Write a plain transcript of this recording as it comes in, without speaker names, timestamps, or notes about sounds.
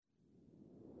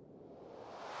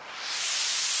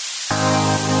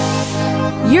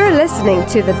You're listening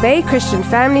to the Bay Christian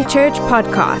Family Church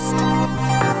podcast.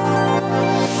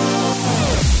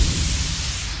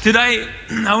 Today,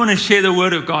 I want to share the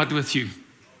Word of God with you.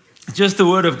 Just the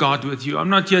Word of God with you. I'm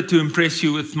not here to impress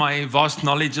you with my vast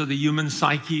knowledge of the human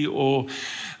psyche or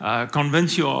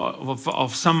convince you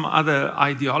of some other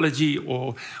ideology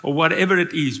or whatever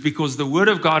it is, because the Word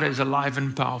of God is alive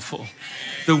and powerful.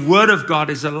 The Word of God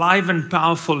is alive and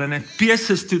powerful, and it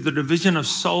pierces to the division of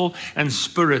soul and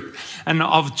spirit and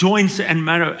of joints and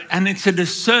marrow, and it's a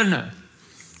discerner.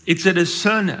 It's a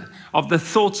discerner of the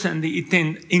thoughts and the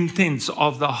intents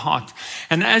of the heart.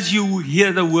 And as you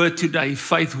hear the word today,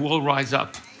 faith will rise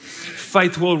up.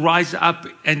 Faith will rise up,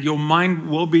 and your mind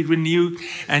will be renewed,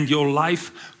 and your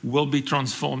life will be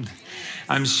transformed.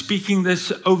 I'm speaking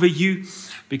this over you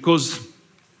because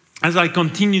as I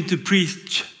continue to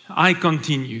preach, I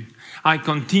continue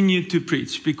to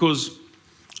preach, because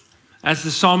as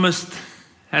the psalmist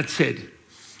had said,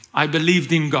 I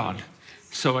believed in God,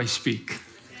 so I speak.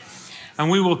 And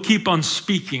we will keep on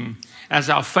speaking as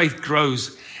our faith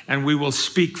grows, and we will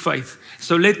speak faith.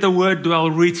 So let the word dwell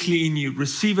richly in you.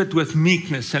 Receive it with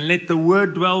meekness, and let the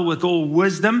word dwell with all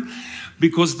wisdom,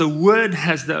 because the word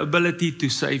has the ability to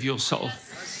save your soul.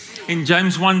 In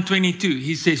James 1:22,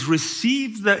 he says,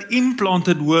 receive the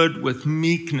implanted word with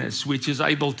meekness, which is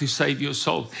able to save your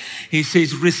soul. He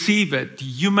says, receive it.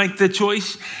 You make the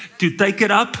choice to take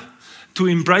it up, to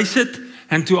embrace it,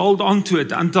 and to hold on to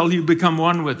it until you become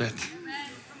one with it.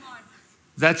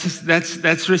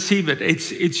 That's receive it.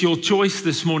 It's your choice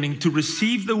this morning to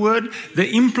receive the word, the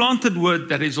implanted word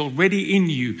that is already in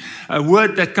you, a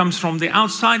word that comes from the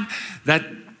outside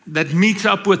that meets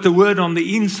up with the word on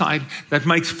the inside, that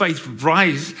makes faith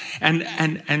rise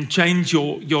and change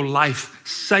your life,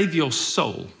 save your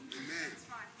soul,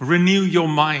 renew your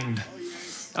mind.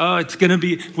 Oh, it's going to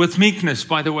be with meekness,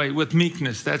 by the way, with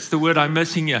meekness. That's the word I'm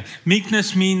missing here.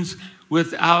 Meekness means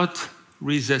without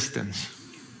resistance.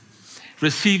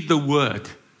 Receive the word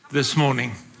this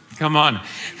morning. Come on.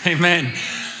 Amen.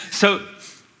 So,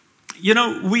 you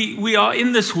know, we are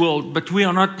in this world, but we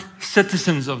are not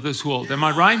citizens of this world. Am I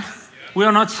right? We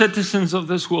are not citizens of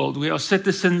this world. We are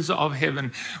citizens of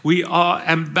heaven. We are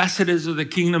ambassadors of the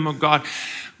kingdom of God.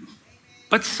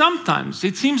 But sometimes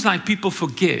it seems like people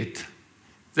forget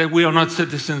that we are not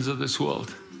citizens of this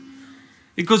world,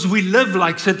 because we live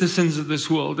like citizens of this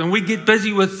world, and we get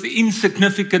busy with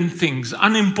insignificant things,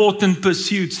 unimportant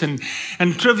pursuits and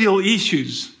trivial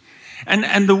issues.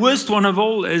 And the worst one of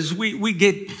all is we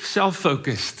get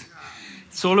self-focused.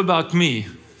 It's all about me.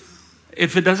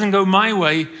 If it doesn't go my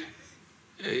way,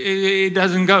 it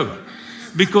doesn't go,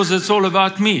 because it's all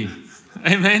about me.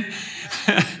 Amen.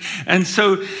 And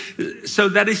so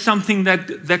that is something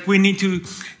that we need to,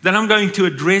 that I'm going to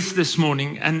address this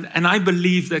morning. And I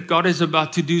believe that God is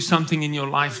about to do something in your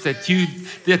life that you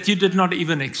did not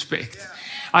even expect.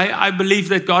 I believe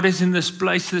that God is in this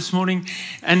place this morning,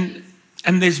 and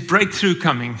there's breakthrough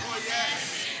coming.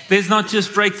 There's not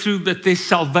just breakthrough, but there's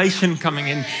salvation coming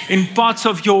in parts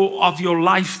of your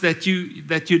life that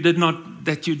you did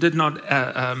not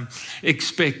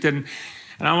expect. And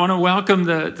I want to welcome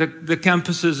the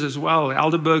campuses as well.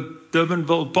 Alderburg,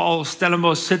 Durbanville, Paul,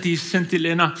 Stellenbosch City, St.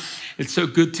 Helena. It's so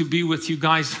good to be with you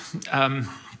guys.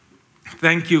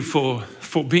 Thank you for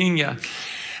being here.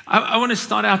 I want to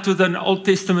start out with an Old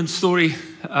Testament story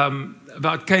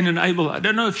about Cain and Abel. I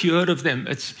don't know if you heard of them.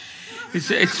 It's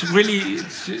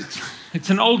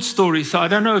an old story, so I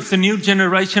don't know if the new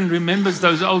generation remembers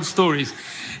those old stories.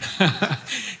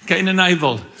 Cain and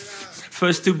Abel.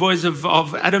 First two boys of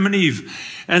Adam and Eve.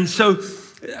 And so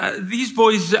these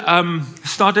boys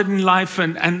started in life,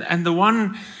 and the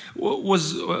one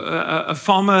was a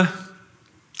farmer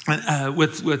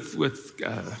with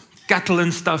cattle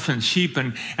and stuff and sheep,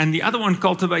 and the other one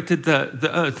cultivated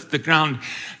the earth, the ground.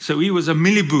 So he was a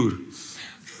milliboer.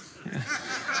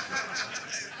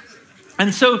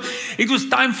 And so it was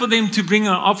time for them to bring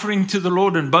an offering to the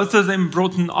Lord, and both of them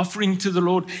brought an offering to the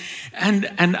Lord.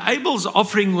 And Abel's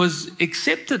offering was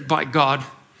accepted by God,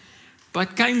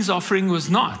 but Cain's offering was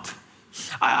not.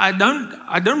 I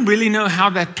don't really know how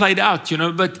that played out,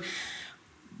 but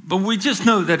we just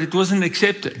know that it wasn't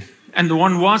accepted, and the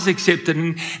one was accepted.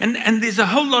 And there's a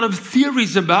whole lot of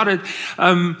theories about it.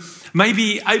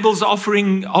 Maybe Abel's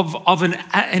offering of an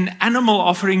animal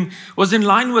offering was in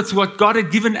line with what God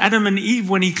had given Adam and Eve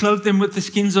when he clothed them with the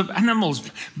skins of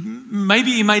animals.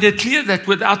 Maybe he made it clear that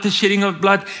without the shedding of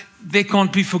blood, there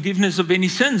can't be forgiveness of any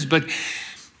sins. But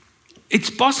it's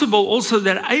possible also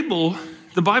that Abel,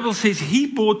 the Bible says, he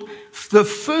brought the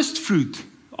first fruit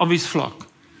of his flock.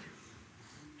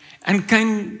 And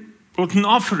Cain brought an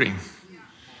offering.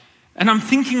 And I'm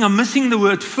thinking I'm missing the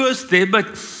word first there, but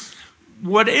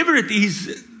whatever it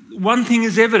is, one thing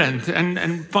is evident,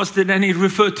 and Pastor Danny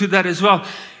referred to that as well.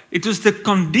 It was the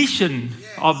condition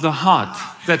of the heart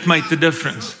that made the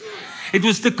difference. It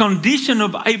was the condition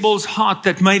of Abel's heart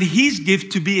that made his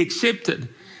gift to be accepted,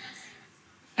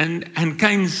 and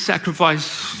Cain's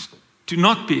sacrifice to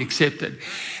not be accepted.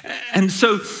 And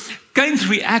so Cain's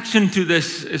reaction to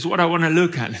this is what I want to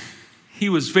look at. He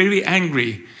was very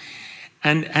angry,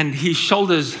 and his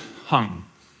shoulders hung.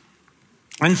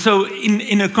 And so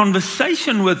in a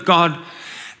conversation with God,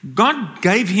 God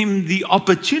gave him the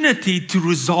opportunity to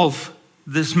resolve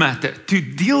this matter, to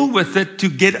deal with it, to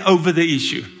get over the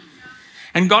issue.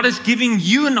 And God is giving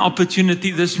you an opportunity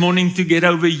this morning to get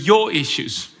over your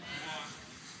issues.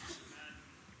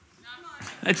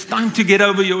 It's time to get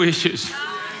over your issues.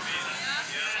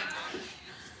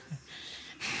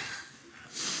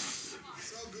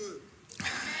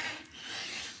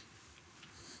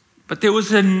 But there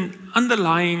was an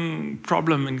underlying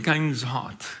problem in Cain's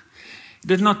heart. He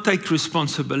did not take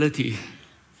responsibility,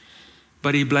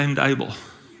 but he blamed Abel.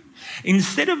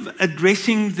 Instead of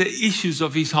addressing the issues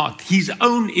of his heart, his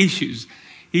own issues,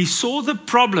 he saw the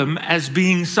problem as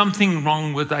being something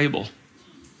wrong with Abel.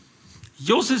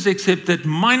 Yours is accepted,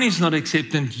 mine is not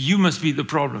accepted, you must be the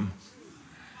problem.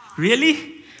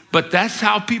 Really? But that's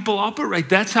how people operate.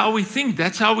 That's how we think.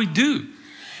 That's how we do.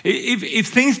 If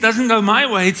things doesn't go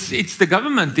my way, it's the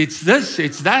government, it's this,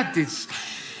 it's that, it's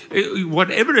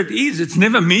whatever it is, it's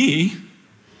never me.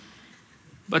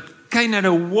 But Cain had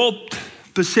a warped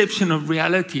perception of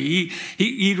reality.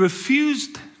 He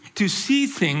refused to see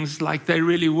things like they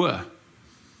really were.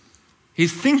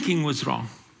 His thinking was wrong.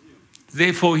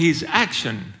 Therefore, his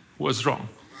action was wrong.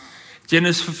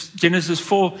 Genesis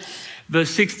 4,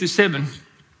 verse 6 to 7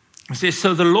 says,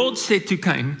 "So the Lord said to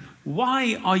Cain,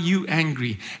 'Why are you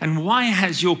angry? And why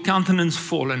has your countenance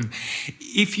fallen?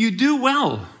 If you do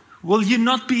well, will you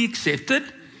not be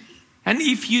accepted? And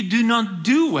if you do not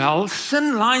do well,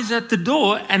 sin lies at the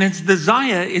door, and its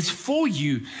desire is for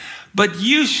you, but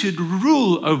you should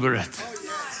rule over it.'"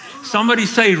 Somebody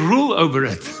say, rule over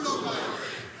it.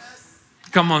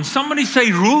 Come on, somebody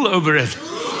say, rule over it.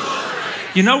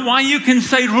 You know why you can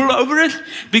say rule over it?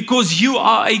 Because you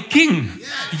are a king.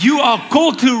 You are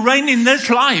called to reign in this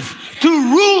life, to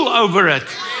rule over it.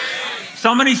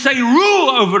 Somebody say rule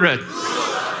over it.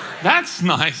 That's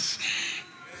nice.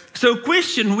 So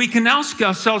question we can ask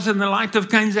ourselves in the light of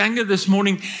Cain's anger this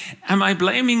morning, am I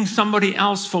blaming somebody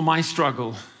else for my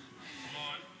struggle?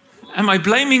 Am I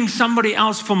blaming somebody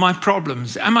else for my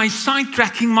problems? Am I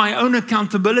sidetracking my own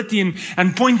accountability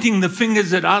and pointing the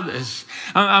fingers at others?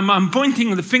 I'm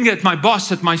pointing the finger at my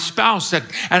boss, at my spouse, at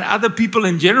other people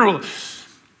in general.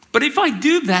 But if I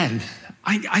do that,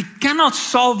 I cannot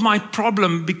solve my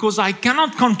problem because I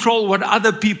cannot control what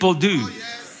other people do.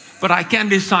 But I can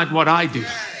decide what I do.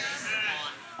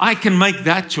 I can make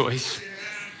that choice.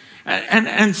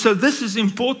 And so this is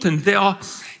important. There are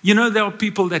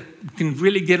people that can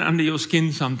really get under your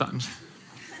skin sometimes.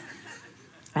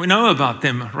 We know about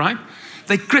them, right?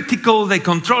 They're critical, they're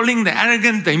controlling, they're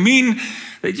arrogant, they're mean.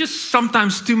 They're just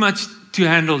sometimes too much to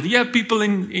handle. Do you have people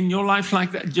in your life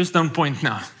like that? Just don't point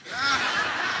now.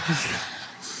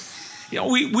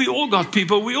 We all got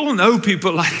people, we all know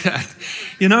people like that.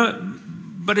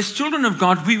 But as children of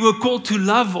God, we were called to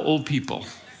love all people,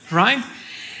 right?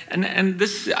 And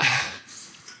this...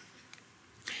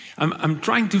 I'm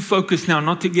trying to focus now,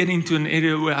 not to get into an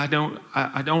area where I don't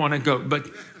want to go, but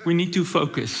we need to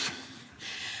focus.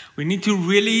 We need to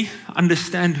really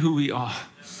understand who we are.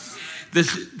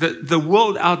 The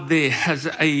world out there has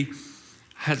a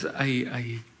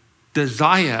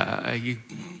desire, a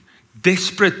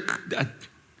desperate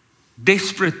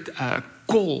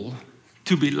call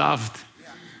to be loved.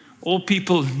 All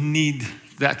people need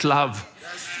that love,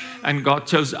 and God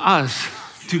chose us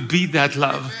to be that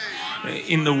love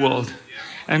in the world.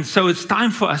 And so it's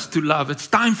time for us to love. It's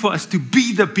time for us to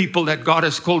be the people that God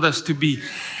has called us to be.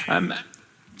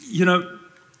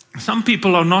 Some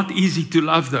people are not easy to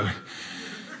love though.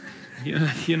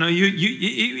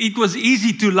 It was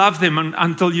easy to love them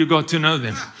until you got to know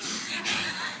them.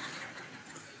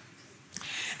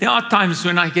 There are times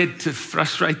when I get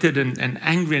frustrated and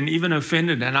angry and even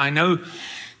offended, and I know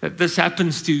that this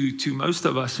happens to most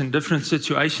of us in different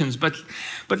situations. But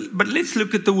let's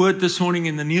look at the word this morning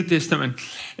in the New Testament.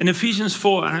 In Ephesians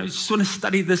 4, I just want to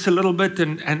study this a little bit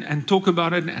and talk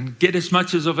about it and get as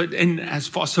much of it in as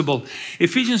possible.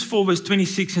 Ephesians 4, verse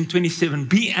 26 and 27.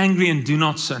 "Be angry and do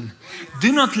not sin.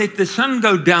 Do not let the sun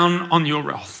go down on your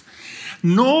wrath,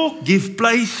 nor give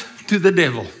place to the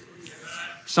devil."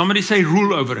 Somebody say,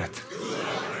 rule over it.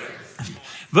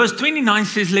 Verse 29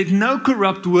 says, let no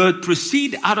corrupt word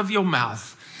proceed out of your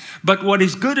mouth, but what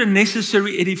is good and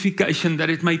necessary edification, that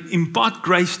it may impart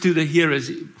grace to the hearers.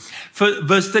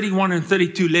 Verse 31 and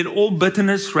 32, let all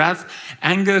bitterness, wrath,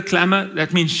 anger, clamor,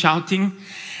 that means shouting,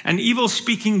 and evil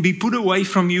speaking be put away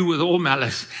from you with all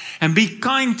malice. And be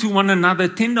kind to one another,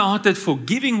 tender-hearted,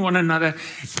 forgiving one another,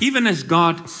 even as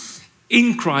God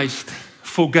in Christ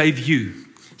forgave you.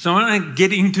 So I want to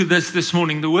get into this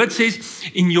morning. The word says,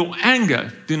 in your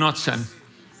anger, do not sin.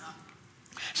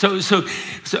 So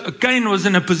Cain was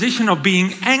in a position of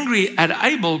being angry at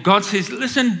Abel. God says,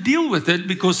 listen, deal with it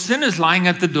because sin is lying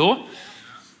at the door.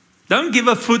 Don't give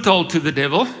a foothold to the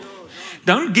devil.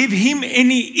 Don't give him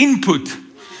any input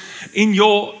in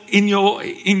your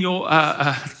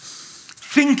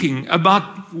thinking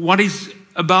about what is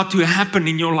about to happen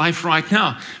in your life right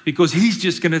now, because he's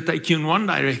just going to take you in one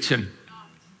direction.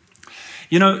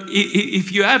 You know,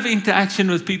 if you have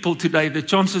interaction with people today, the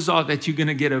chances are that you're going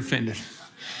to get offended.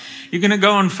 You're going to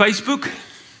go on Facebook,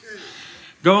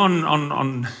 go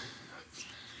on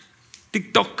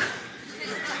TikTok,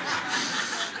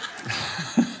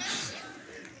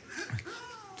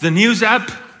 the news app.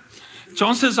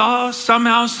 Chances are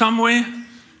somehow, somewhere,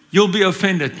 you'll be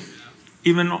offended,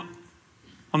 even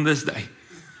on this day.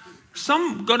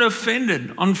 Some got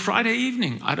offended on Friday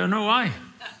evening. I don't know why.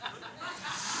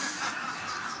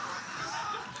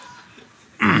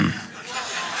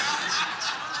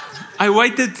 I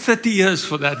waited 30 years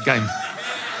for that game.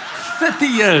 30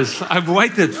 years I've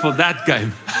waited for that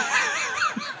game.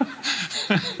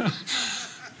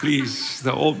 Please,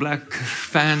 the All Black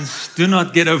fans, do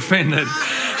not get offended.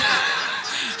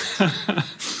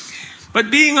 But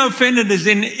being offended is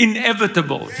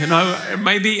inevitable. You know,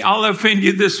 maybe I'll offend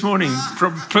you this morning.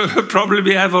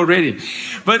 Probably have already.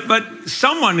 But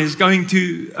someone is going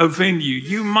to offend you.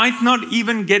 You might not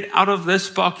even get out of this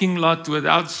parking lot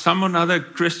without some other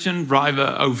Christian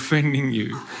driver offending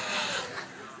you.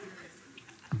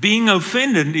 Being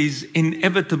offended is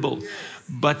inevitable.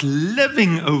 But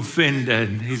living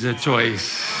offended is a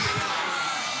choice.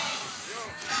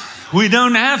 We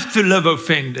don't have to live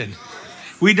offended.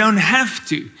 We don't have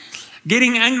to.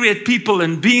 Getting angry at people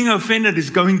and being offended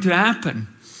is going to happen.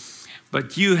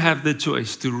 But you have the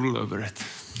choice to rule over it.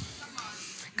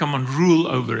 Come on, rule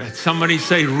over it. Somebody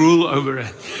say rule over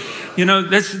it. You know,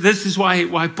 this is why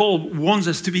Paul warns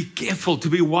us to be careful, to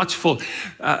be watchful.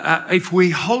 If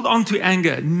we hold on to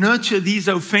anger, nurture these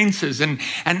offenses and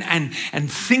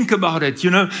think about it, you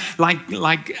know, like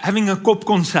having a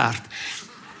kopconcert.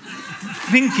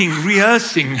 Thinking,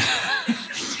 rehearsing.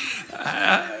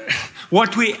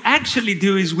 What we actually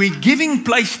do is we're giving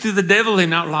place to the devil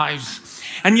in our lives.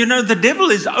 And you know, the devil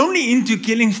is only into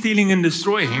killing, stealing, and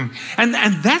destroying. And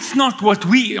that's not what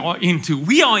we are into.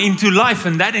 We are into life,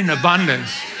 and that in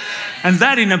abundance. And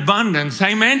that in abundance,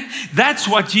 amen? That's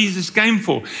what Jesus came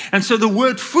for. And so the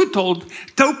word foothold,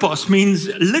 topos,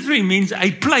 literally means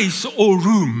a place or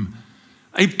room.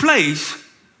 A place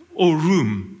or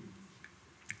room.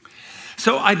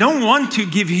 So I don't want to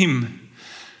give him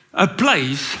a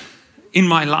place in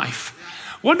my life.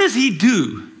 What does he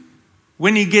do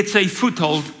when he gets a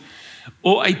foothold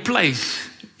or a place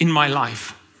in my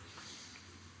life?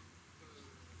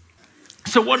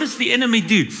 So what does the enemy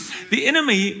do? The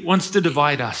enemy wants to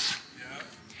divide us.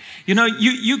 You know,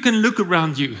 you can look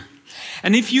around you.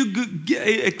 And if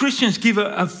Christians give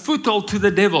a foothold to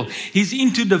the devil, he's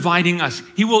into dividing us.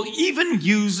 He will even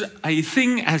use a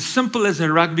thing as simple as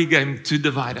a rugby game to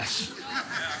divide us.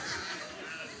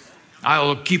 I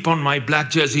will keep on my black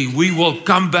jersey. We will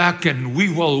come back and we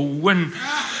will win.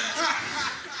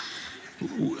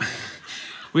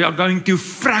 We are going to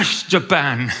thrash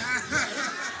Japan.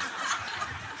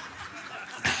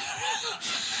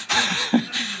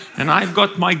 And I've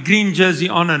got my green jersey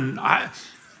on and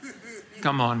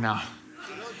come on now.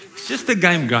 It's just a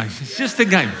game, guys. It's just a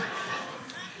game.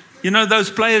 You know, those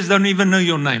players don't even know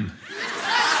your name.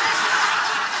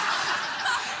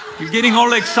 You're getting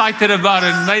all excited about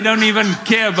it and they don't even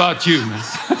care about you.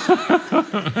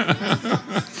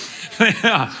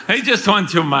 Yeah, they just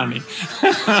want your money.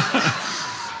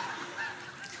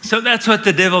 So that's what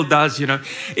the devil does, you know.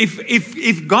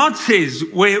 If God says,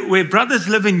 where brothers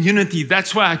live in unity,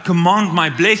 that's why I command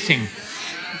my blessing.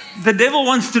 The devil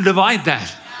wants to divide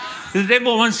that. The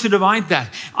devil wants to divide that.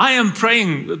 I am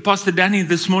praying, Pastor Danny,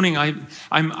 this morning,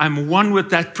 I'm one with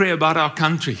that prayer about our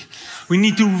country. We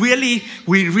need to really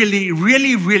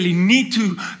need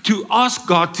to ask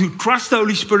God to trust the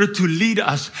Holy Spirit to lead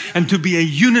us and to be a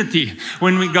unity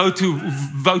when we go to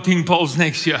voting polls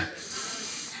next year.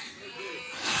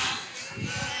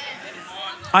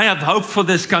 I have hope for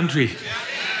this country.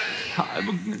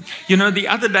 You know, the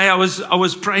other day I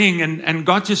was praying and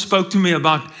God just spoke to me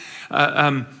about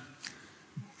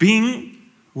being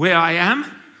where I am,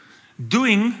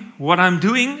 doing what I'm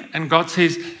doing, and God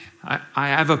says, I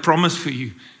have a promise for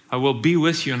you. I will be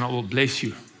with you and I will bless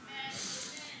you.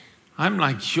 I'm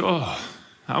like, sure,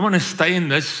 I want to stay in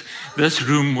this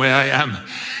room where I am.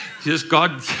 Just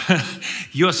God,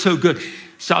 you're so good.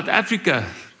 South Africa,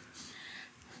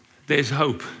 there's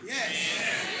hope.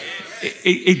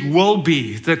 It will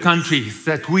be the country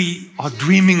that we are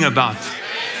dreaming about.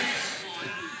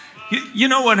 You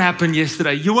know what happened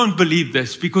yesterday? You won't believe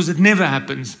this because it never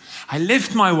happens. I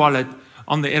left my wallet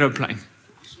on the aeroplane.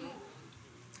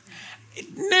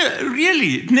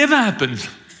 It never happens.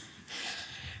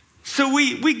 So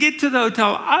we get to the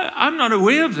hotel. I'm not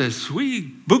aware of this. We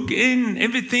book in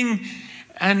everything.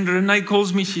 And Renee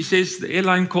calls me. She says, the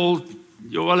airline called.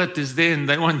 Your wallet is there and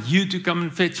they want you to come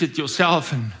and fetch it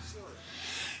yourself. And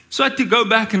so I had to go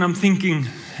back and I'm thinking,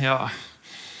 yeah,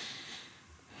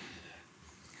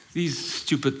 these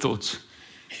stupid thoughts.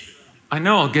 I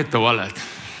know I'll get the wallet.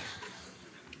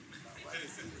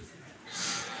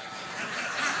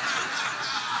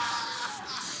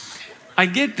 I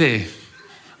get there.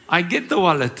 I get the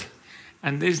wallet,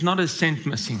 and there's not a cent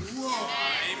missing.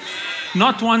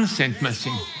 Not 1 cent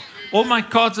missing. All my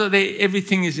cards are there.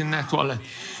 Everything is in that wallet.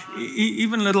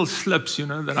 Even little slips, you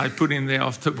know, that I put in there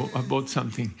after I bought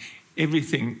something.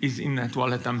 Everything is in that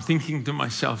wallet. I'm thinking to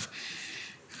myself,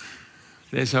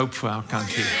 there's hope for our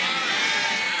country.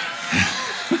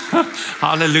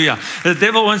 Hallelujah. The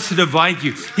devil wants to divide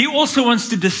you. He also wants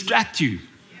to distract you.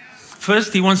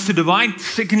 First, he wants to divide.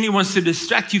 Secondly, he wants to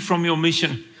distract you from your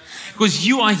mission. Because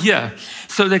you are here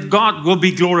so that God will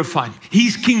be glorified.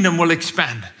 His kingdom will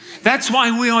expand. That's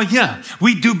why we are here.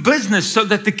 We do business so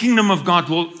that the kingdom of God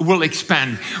will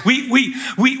expand. We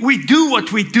do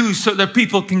what we do so that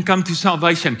people can come to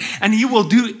salvation. And He will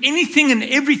do anything and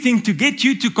everything to get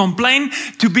you to complain,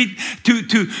 to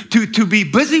be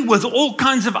busy with all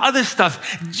kinds of other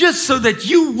stuff, just so that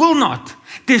you will not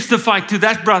testify to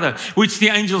that brother which the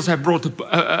angels have brought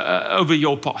over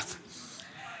your path.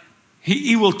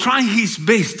 He will try his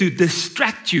best to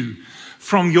distract you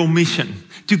from your mission,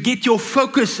 to get your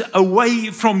focus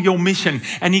away from your mission.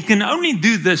 And He can only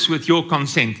do this with your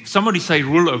consent. Somebody say,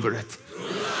 rule over it.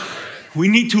 We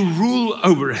need to rule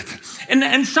over it.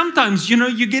 And sometimes, you know,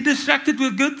 you get distracted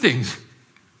with good things.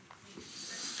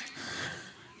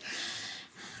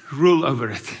 Rule over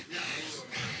it.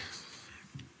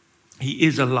 He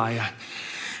is a liar.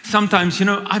 Sometimes, you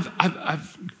know,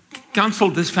 I've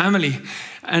counseled this family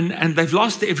and they've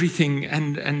lost everything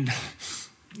and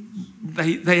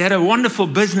they had a wonderful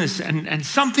business and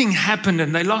something happened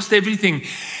and they lost everything.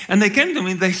 And they came to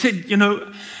me and they said, you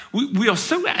know, we are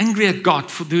so angry at God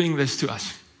for doing this to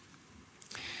us.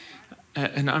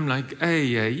 And I'm like,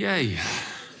 hey,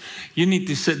 you need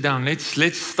to sit down.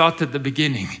 Let's start at the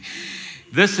beginning.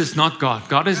 This is not God.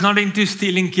 God is not into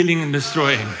stealing, killing, and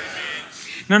destroying.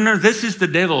 No, this is the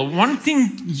devil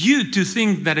wanting you to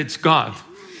think that it's God,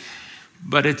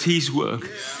 but it's his work.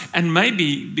 And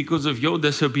maybe because of your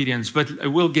disobedience, but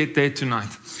we'll get there tonight.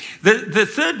 The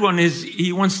third one is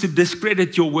he wants to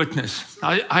discredit your witness.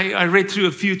 I read through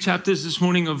a few chapters this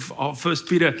morning of 1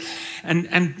 Peter,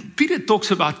 and Peter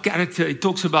talks about character. He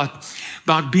talks about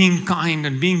being kind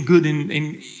and being good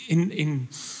in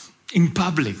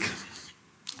public.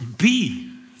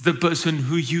 Be the person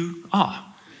who you are.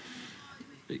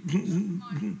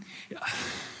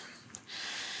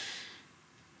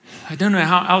 I don't know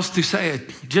how else to say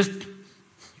it.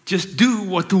 Just do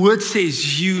what the word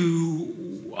says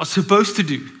you are supposed to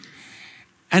do.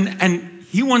 And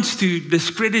he wants to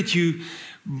discredit you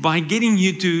by getting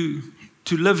you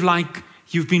to live like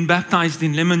you've been baptized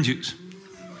in lemon juice.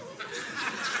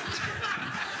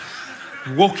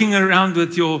 Walking around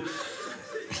with your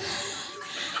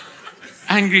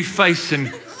angry face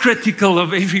and critical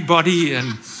of everybody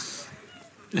and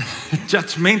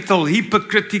judgmental,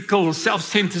 hypocritical,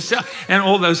 self-centered, and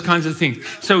all those kinds of things.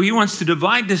 So he wants to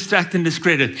divide, distract, and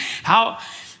discredit. How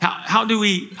do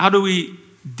we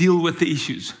deal with the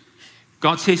issues?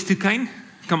 God says to Cain,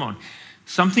 come on,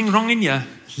 something wrong in you,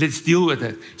 let's deal with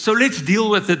it. So let's deal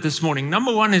with it this morning.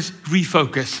 Number one is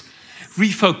refocus.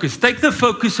 Refocus. Take the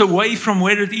focus away from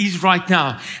where it is right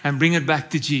now and bring it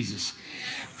back to Jesus.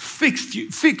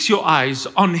 Fix your eyes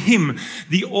on Him,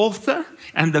 the author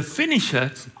and the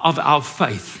finisher of our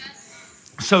faith.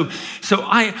 So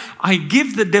I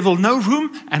give the devil no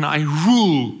room and I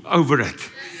rule over it.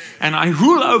 And I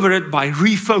rule over it by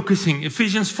refocusing.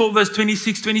 Ephesians 4 verse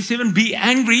 26, 27, be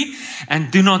angry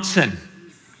and do not sin.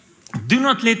 Do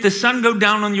not let the sun go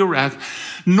down on your wrath,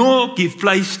 nor give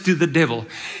place to the devil.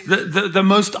 The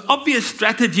most obvious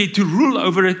strategy to rule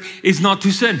over it is not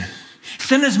to sin.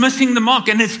 Sin is missing the mark,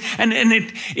 and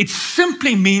it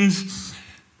simply means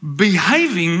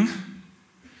behaving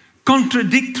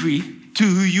contradictory to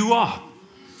who you are.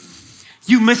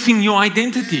 You're missing your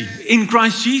identity in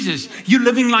Christ Jesus. You're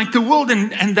living like the world,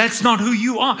 and that's not who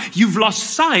you are. You've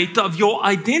lost sight of your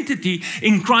identity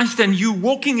in Christ, and you're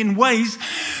walking in ways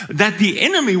that the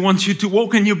enemy wants you to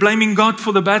walk, and you're blaming God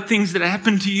for the bad things that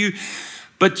happen to you.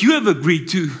 But you have agreed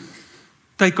to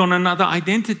take on another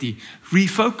identity.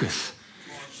 Refocus.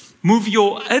 Move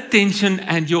your attention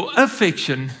and your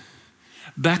affection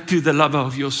back to the lover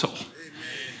of your soul,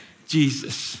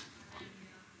 Jesus.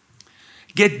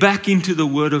 Get back into the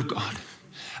Word of God.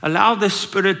 Allow the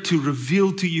Spirit to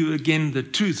reveal to you again the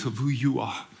truth of who you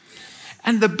are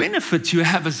and the benefits you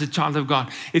have as a child of God.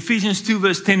 Ephesians 2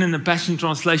 verse 10 in the Passion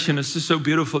Translation is just so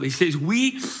beautiful. He says,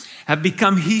 we have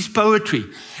become His poetry,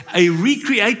 a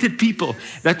recreated people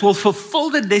that will fulfill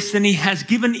the destiny He has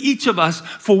given each of us,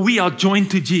 for we are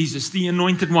joined to Jesus, the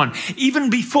Anointed One. Even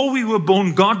before we were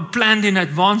born, God planned in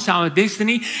advance our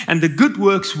destiny and the good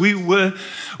works we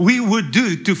would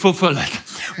do to fulfill it.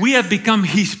 We have become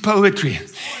His poetry.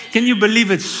 Can you believe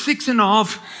it? 6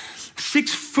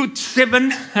 foot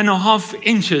 7.5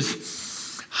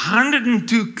 inches,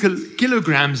 102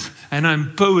 kilograms, and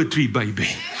I'm poetry, baby.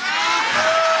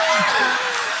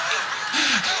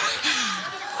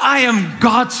 I am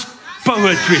God's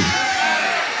poetry.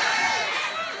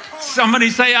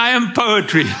 Somebody say, I am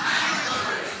poetry.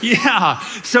 Yeah.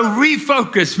 So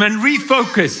refocus, man.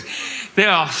 Refocus.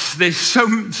 There's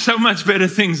so much better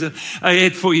things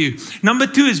ahead for you. Number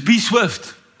 2 is be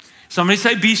swift. Somebody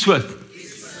say, be swift.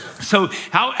 So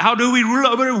how do we rule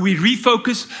over it? We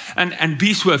refocus and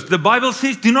be swift. The Bible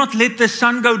says, do not let the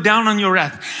sun go down on your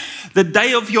wrath. The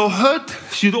day of your hurt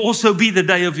should also be the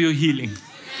day of your healing.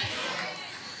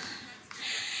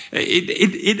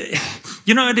 It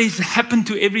has happened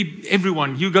to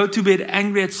everyone. You go to bed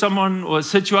angry at someone or a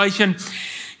situation.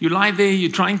 You lie there,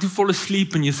 you're trying to fall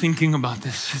asleep, and you're thinking about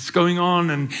this. It's going on,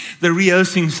 and the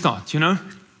rehearsing starts,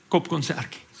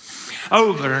 Kopkonsertjie.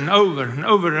 Over and over and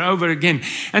over and over again.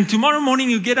 And tomorrow morning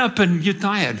you get up and you're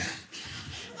tired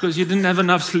because you didn't have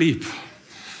enough sleep.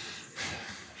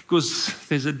 Because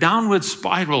there's a downward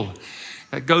spiral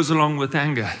that goes along with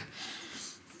anger.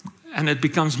 And it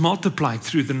becomes multiplied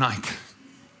through the night.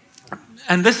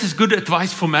 And this is good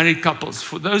advice for married couples.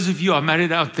 For those of you who are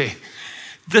married out there,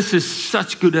 this is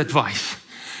such good advice.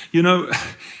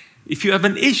 If you have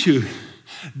an issue,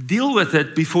 deal with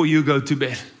it before you go to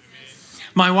bed.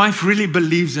 My wife really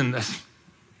believes in this.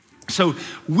 So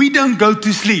we don't go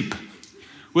to sleep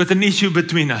with an issue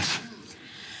between us.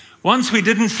 Once we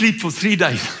didn't sleep for 3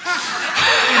 days.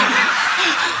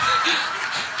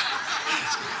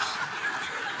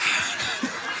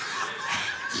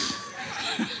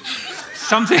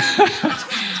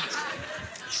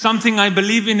 Something I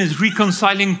believe in is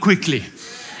reconciling quickly.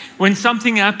 When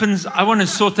something happens, I want to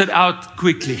sort it out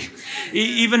quickly.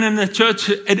 Even in the church,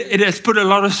 it has put a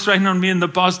lot of strain on me in the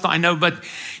past, I know. But,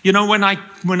 when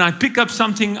I pick up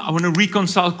something, I want to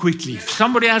reconcile quickly. If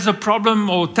somebody has a problem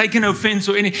or taken offense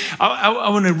or I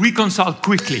want to reconcile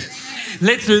quickly.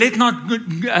 Let not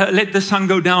let the sun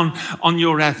go down on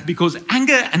your wrath, because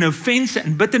anger and offense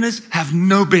and bitterness have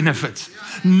no benefits.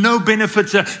 No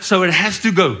benefits, so it has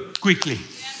to go quickly.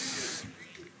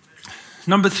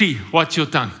 Number 3, watch your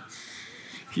tongue.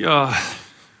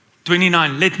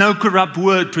 29, let no corrupt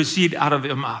word proceed out of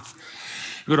your mouth.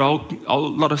 We've got a whole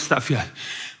lot of stuff here.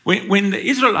 When the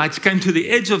Israelites came to the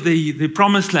edge of the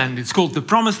promised land, it's called the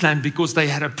promised land because they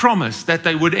had a promise that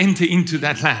they would enter into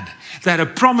that land. They had a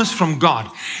promise from God.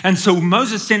 And so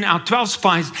Moses sent out 12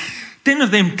 spies. 10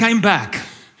 of them came back.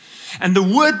 And the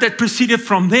word that proceeded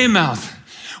from their mouth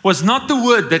was not the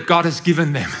word that God has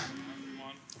given them.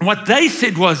 What they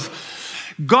said was,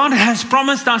 God has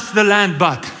promised us the land,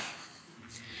 but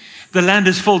the land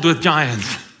is filled with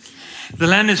giants. The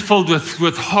land is filled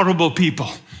with horrible people.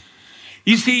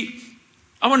 You see,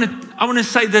 I want to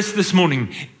say this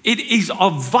morning. It is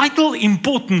of vital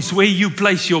importance where you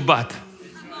place your butt.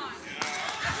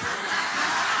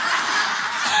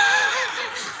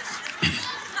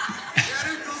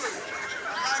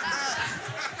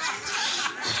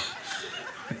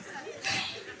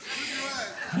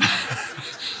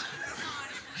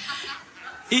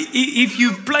 If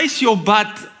you place your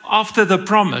butt after the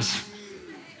promise,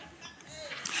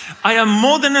 I am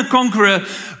more than a conqueror,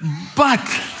 but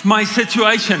my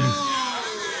situation,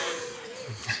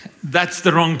 that's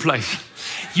the wrong place.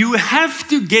 You have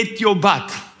to get your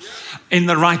butt in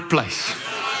the right place.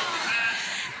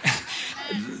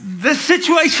 The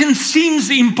situation seems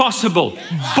impossible,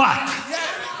 but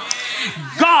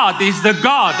God is the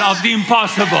God of the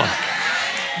impossible.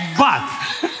 But,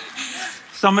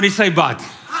 somebody say but.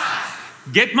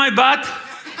 Get my butt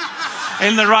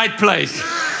in the right place.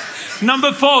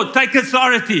 Number 4, take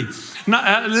authority.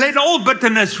 Let all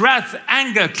bitterness, wrath,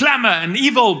 anger, clamor, and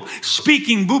evil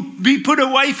speaking be put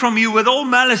away from you with all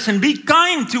malice, and be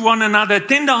kind to one another,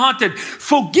 tender-hearted,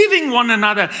 forgiving one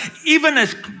another, even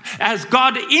as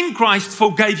God in Christ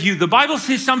forgave you. The Bible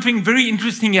says something very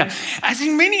interesting here. As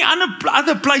in many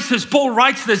other places, Paul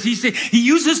writes this. He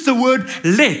uses the word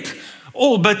let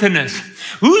all bitterness.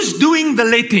 Who's doing the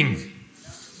letting?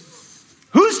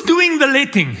 Who's doing the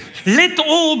letting? Let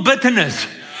all bitterness.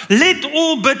 Let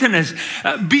all bitterness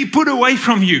be put away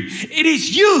from you. It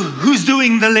is you who's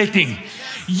doing the letting.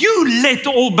 You let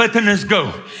all bitterness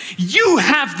go. You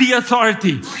have the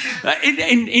authority.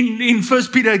 In 1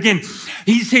 Peter again,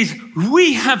 he says,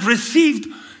 we have received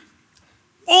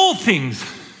all things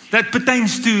that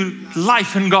pertains to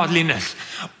life and godliness.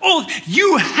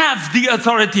 You have the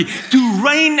authority to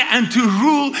reign and to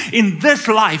rule in this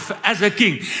life as a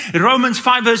king. Romans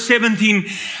 5 verse 17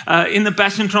 in the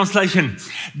Passion Translation.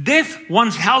 Death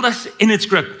once held us in its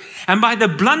grip, and by the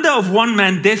blunder of one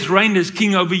man, death reigned as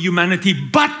king over humanity.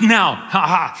 But now,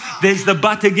 there's the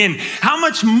but again. How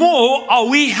much more are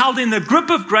we held in the grip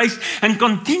of grace and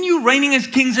continue reigning as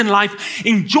kings in life,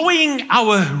 enjoying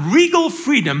our regal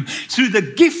freedom through the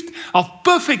gift of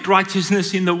perfect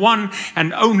righteousness in the one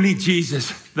and only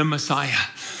Jesus, the Messiah.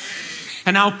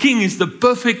 And our King is the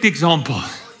perfect example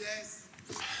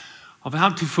of how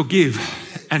to forgive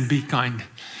and be kind,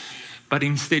 but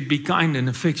instead be kind and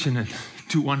affectionate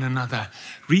to one another.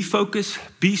 Refocus,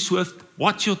 be swift,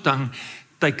 watch your tongue,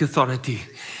 take authority.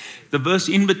 The verse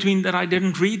in between that I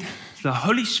didn't read, the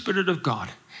Holy Spirit of God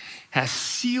has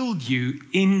sealed you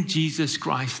in Jesus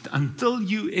Christ until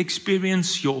you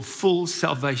experience your full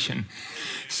salvation.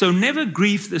 So never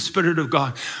grieve the Spirit of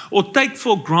God or take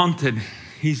for granted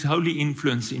His holy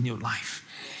influence in your life.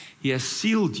 He has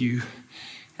sealed you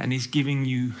and He's giving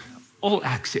you all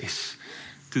access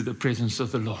to the presence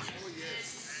of the Lord.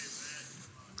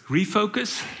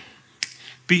 Refocus,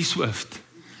 be swift,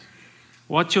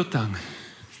 watch your tongue,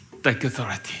 take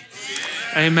authority.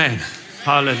 Amen.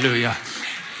 Hallelujah.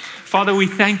 Father, we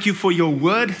thank you for your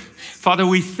word. Father,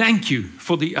 we thank you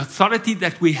for the authority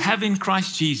that we have in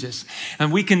Christ Jesus,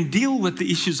 and we can deal with the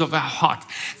issues of our heart.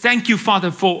 Thank you,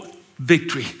 Father, for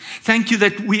victory. Thank you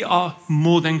that we are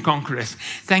more than conquerors.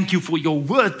 Thank you for your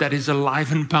word that is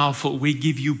alive and powerful. We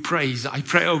give you praise. I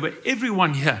pray over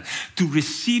everyone here to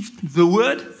receive the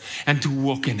word and to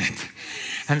walk in it,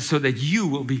 and so that you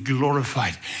will be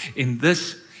glorified in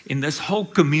this whole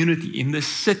community, in this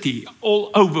city,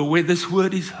 all over where this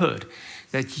word is heard,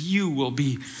 that you will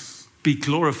be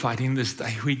glorified in this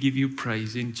day. We give you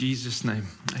praise in Jesus' name.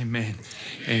 Amen.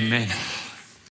 Amen.